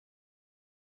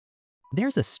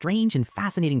There's a strange and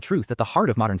fascinating truth at the heart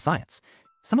of modern science.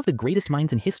 Some of the greatest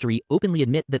minds in history openly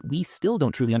admit that we still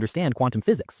don't truly understand quantum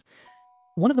physics.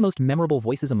 One of the most memorable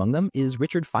voices among them is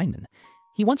Richard Feynman.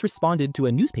 He once responded to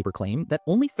a newspaper claim that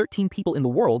only 13 people in the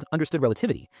world understood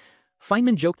relativity.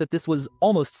 Feynman joked that this was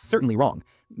almost certainly wrong.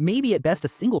 Maybe at best a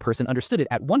single person understood it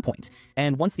at one point,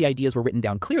 and once the ideas were written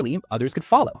down clearly, others could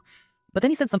follow. But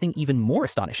then he said something even more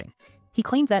astonishing. He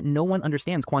claimed that no one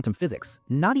understands quantum physics,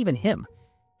 not even him.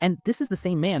 And this is the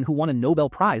same man who won a Nobel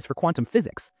Prize for quantum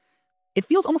physics. It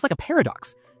feels almost like a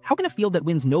paradox. How can a field that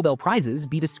wins Nobel Prizes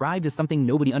be described as something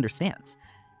nobody understands?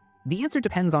 The answer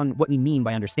depends on what we mean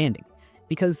by understanding.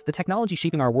 Because the technology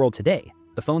shaping our world today,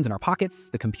 the phones in our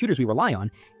pockets, the computers we rely on,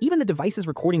 even the devices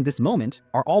recording this moment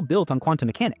are all built on quantum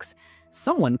mechanics.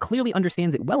 Someone clearly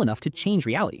understands it well enough to change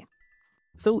reality.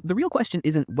 So the real question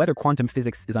isn't whether quantum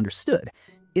physics is understood,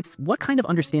 it's what kind of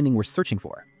understanding we're searching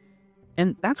for.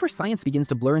 And that's where science begins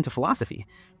to blur into philosophy,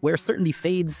 where certainty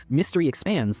fades, mystery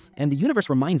expands, and the universe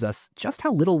reminds us just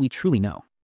how little we truly know.